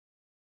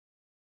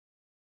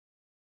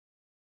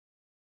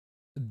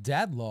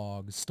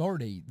Dadlog,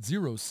 stardate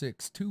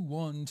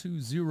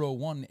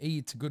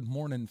 06212018. Good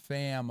morning,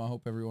 fam. I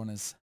hope everyone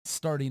is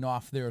starting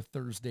off their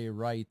Thursday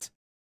right.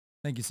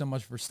 Thank you so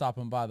much for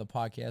stopping by the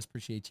podcast.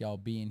 Appreciate y'all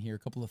being here. A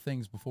couple of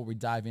things before we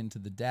dive into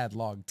the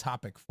Dadlog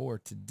topic for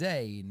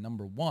today.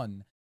 Number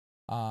one,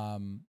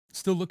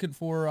 still looking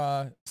for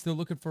 5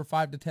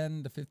 to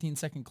 10 to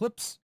 15-second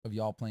clips of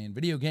y'all playing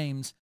video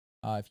games.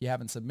 If you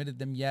haven't submitted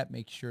them yet,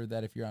 make sure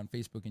that if you're on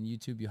Facebook and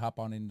YouTube, you hop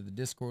on into the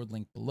Discord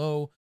link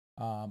below.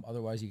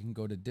 Otherwise, you can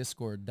go to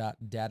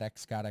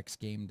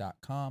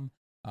discord.dadxgotxgame.com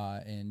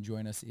and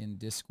join us in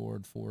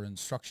Discord for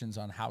instructions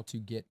on how to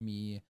get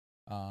me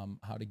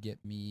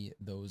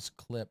those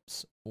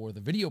clips for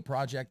the video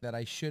project that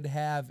I should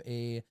have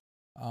a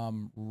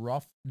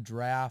rough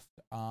draft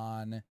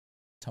on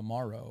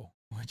tomorrow,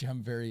 which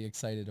I'm very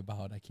excited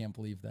about. I can't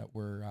believe that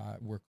we're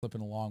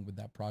clipping along with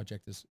that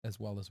project as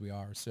well as we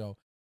are. So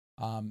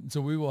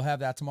we will have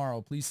that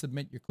tomorrow. Please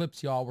submit your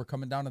clips, y'all. We're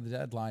coming down to the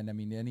deadline. I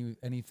mean,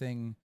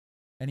 anything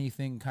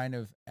kind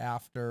of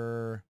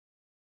after,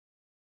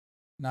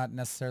 not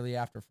necessarily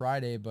after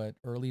Friday, but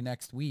early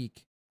next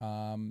week,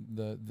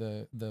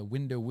 the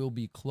window will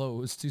be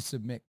closed to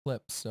submit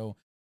clips. So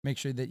make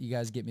sure that you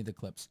guys get me the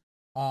clips.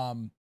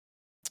 So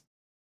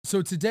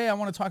today I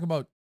want to talk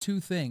about two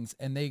things,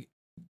 and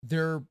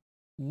they're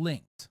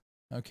linked.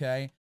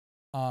 Okay.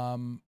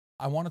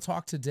 I want to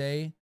talk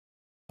today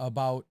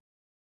about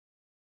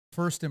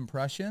first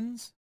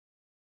impressions,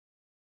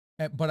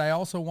 but I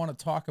also want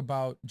to talk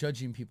about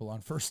judging people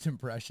on first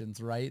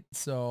impressions, right?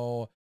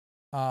 So,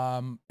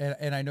 and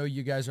I know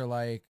you guys are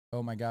like,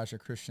 oh my gosh, a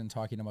Christian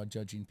talking about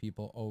judging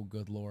people. Oh,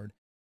 good Lord.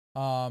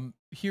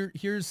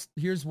 Here's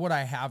what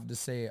I have to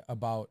say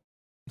about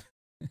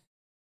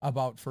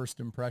about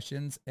first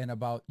impressions and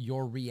about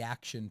your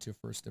reaction to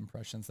first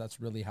impressions. That's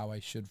really how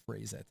I should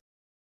phrase it.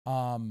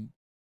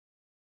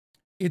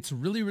 It's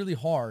really, really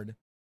hard,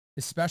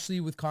 especially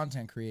with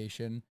content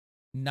creation,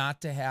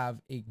 not to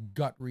have a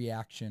gut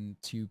reaction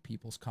to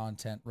people's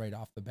content right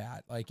off the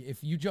bat. Like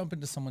if you jump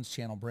into someone's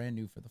channel brand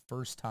new for the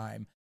first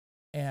time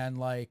and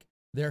like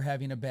they're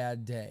having a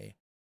bad day,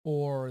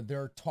 or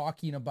they're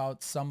talking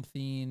about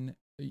something,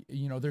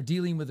 they're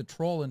dealing with a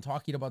troll and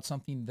talking about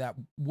something that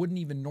wouldn't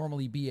even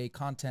normally be a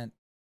content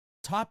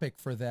topic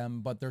for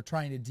them, but they're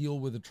trying to deal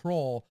with a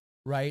troll,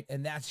 right?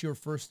 And that's your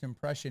first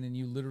impression, and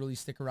you literally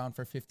stick around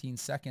for 15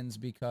 seconds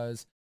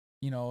because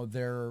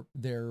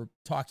they're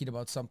talking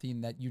about something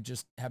that you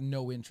just have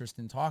no interest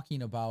in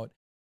talking about.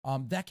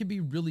 That can be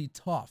really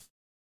tough.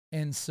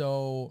 And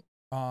so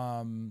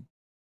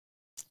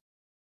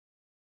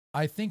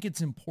I think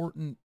it's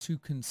important to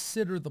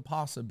consider the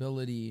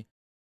possibility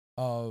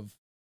of,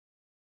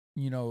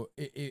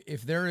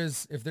 if there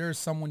is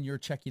someone you're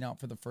checking out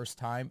for the first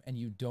time and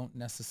you don't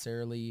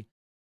necessarily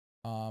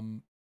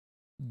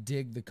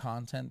dig the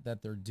content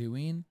that they're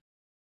doing,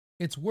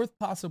 it's worth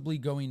possibly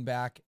going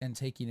back and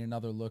taking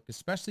another look,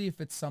 especially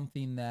if it's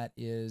something that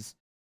is,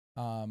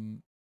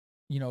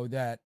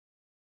 that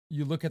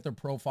you look at their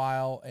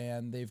profile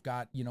and they've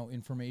got,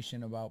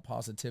 information about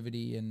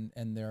positivity and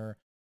they're,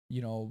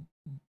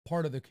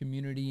 part of the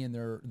community, and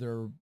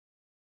they're,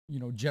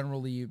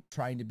 generally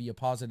trying to be a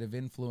positive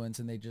influence,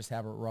 and they just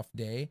have a rough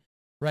day,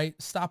 right?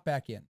 Stop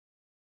back in,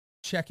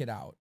 check it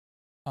out.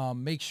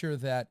 Make sure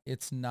that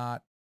it's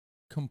not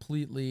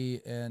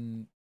completely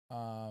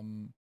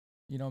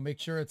make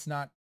sure it's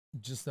not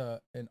just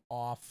an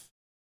off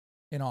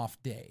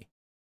day.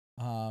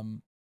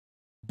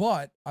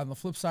 But on the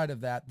flip side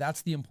of that,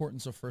 that's the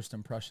importance of first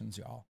impressions,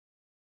 y'all.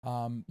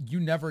 You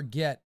never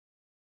get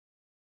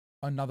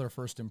another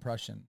first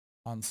impression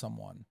on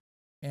someone.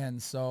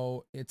 And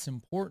so it's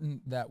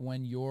important that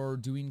when you're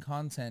doing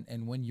content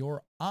and when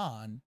you're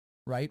on,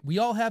 right, we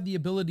all have the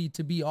ability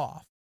to be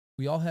off.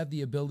 We all have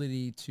the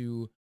ability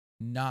to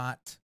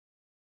not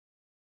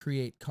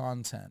create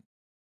content,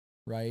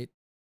 right?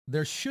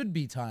 There should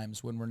be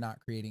times when we're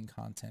not creating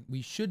content.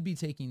 We should be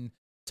taking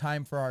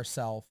time for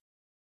ourselves,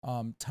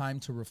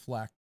 time to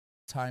reflect,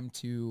 time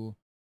to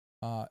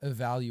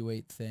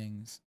evaluate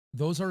things.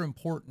 Those are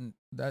important.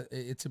 That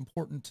it's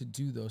important to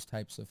do those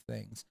types of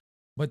things.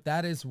 But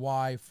that is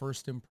why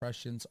first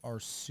impressions are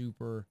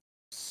super,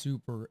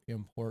 super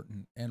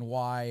important, and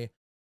why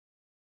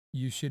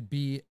you should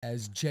be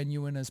as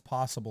genuine as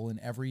possible in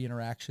every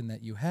interaction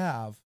that you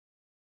have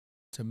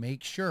to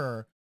make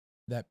sure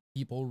that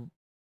people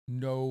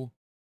know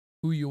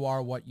who you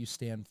are, what you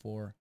stand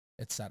for,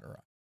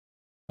 etc.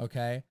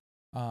 Okay.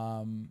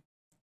 I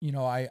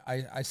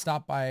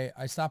stopped by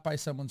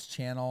someone's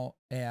channel,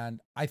 and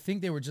I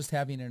think they were just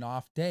having an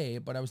off day,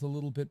 but I was a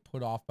little bit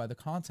put off by the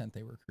content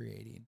they were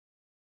creating.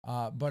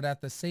 But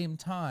at the same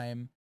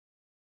time,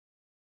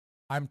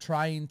 I'm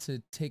trying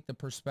to take the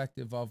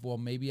perspective of, well,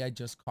 maybe I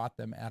just caught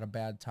them at a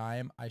bad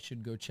time. I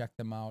should go check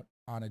them out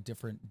on a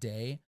different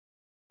day,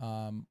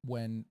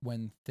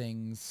 when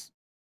things,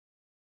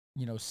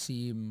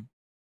 seem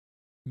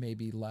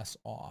maybe less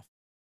off,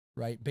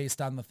 right?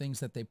 Based on the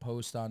things that they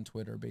post on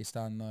Twitter, based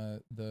on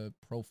the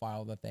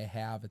profile that they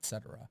have,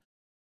 etc.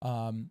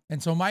 And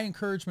so my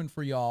encouragement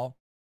for y'all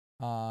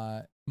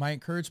my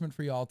encouragement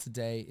for y'all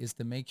today is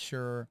to make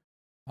sure,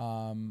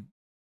 um,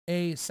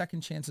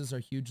 second chances are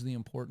hugely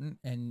important,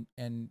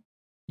 and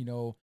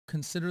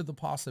consider the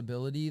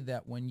possibility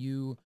that when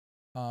you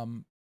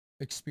um,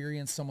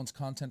 experience someone's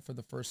content for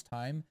the first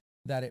time,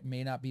 that it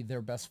may not be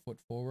their best foot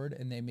forward,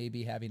 and they may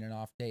be having an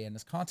off day. And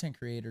as content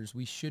creators,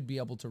 we should be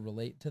able to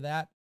relate to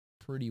that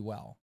pretty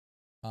well.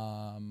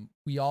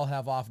 We all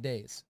have off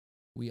days.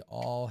 We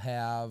all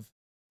have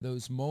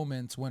those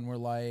moments when we're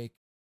like,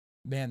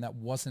 man, that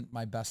wasn't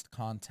my best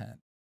content.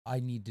 I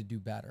need to do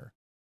better.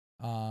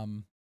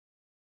 Um,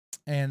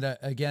 and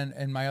again,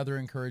 and my other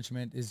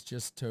encouragement is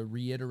just to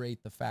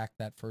reiterate the fact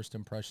that first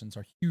impressions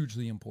are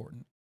hugely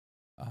important.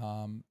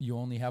 You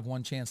only have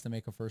one chance to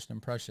make a first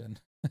impression,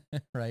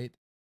 right?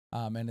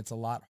 And it's a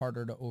lot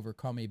harder to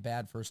overcome a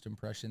bad first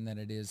impression than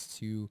it is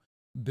to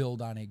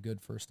build on a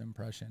good first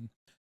impression.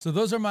 So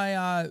those are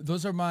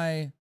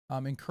my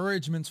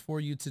encouragements for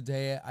you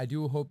today. I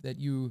do hope that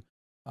you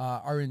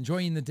are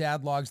enjoying the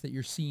dad logs, that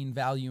you're seeing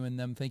value in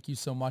them. Thank you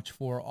so much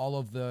for all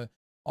of the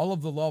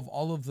love,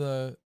 all of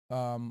the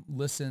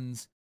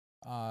listens.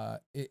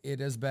 It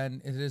has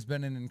been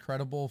an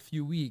incredible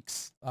few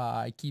weeks.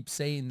 I keep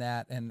saying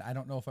that, and I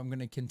don't know if I'm going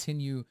to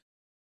continue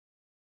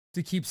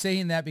to keep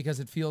saying that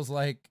because it feels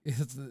like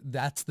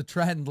that's the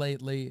trend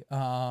lately.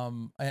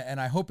 And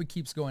I hope it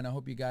keeps going. I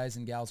hope you guys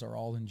and gals are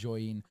all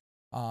enjoying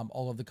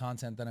all of the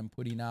content that I'm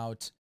putting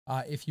out.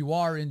 If you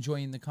are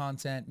enjoying the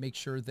content, make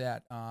sure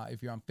that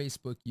if you're on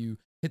Facebook, you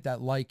hit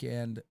that like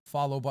and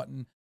follow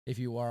button. If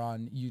you are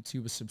on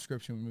YouTube, a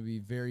subscription would be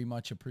very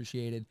much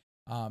appreciated.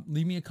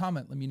 Leave me a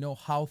comment. Let me know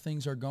how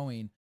things are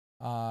going.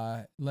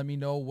 Let me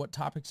know what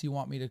topics you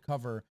want me to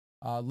cover.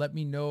 Let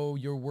me know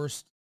your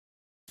worst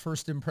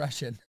first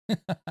impression.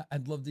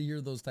 I'd love to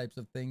hear those types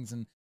of things,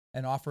 and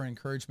offer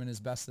encouragement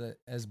as best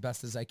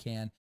as I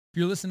can. If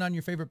you're listening on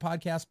your favorite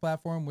podcast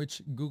platform,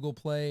 which Google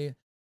Play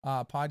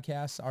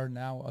podcasts are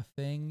now a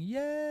thing,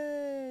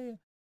 yay!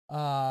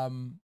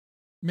 Um,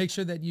 Make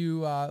sure that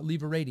you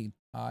leave a rating.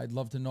 I'd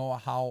love to know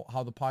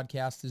how the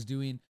podcast is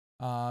doing.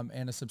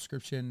 And a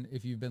subscription,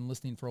 if you've been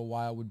listening for a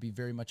while, would be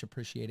very much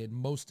appreciated.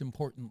 Most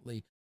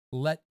importantly,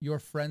 let your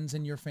friends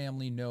and your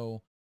family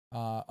know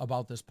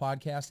about this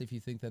podcast if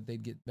you think that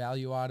they'd get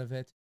value out of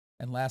it.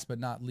 And last but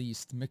not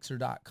least,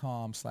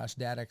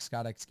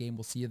 mixer.com/dadxscottxgame.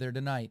 We'll see you there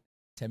tonight,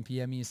 10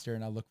 p.m.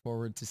 Eastern. I look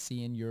forward to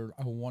seeing your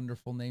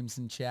wonderful names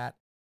in chat,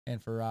 and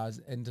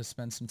and to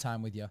spend some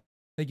time with you.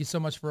 Thank you so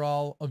much for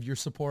all of your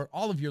support,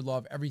 all of your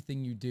love,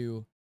 everything you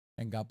do,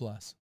 and God bless.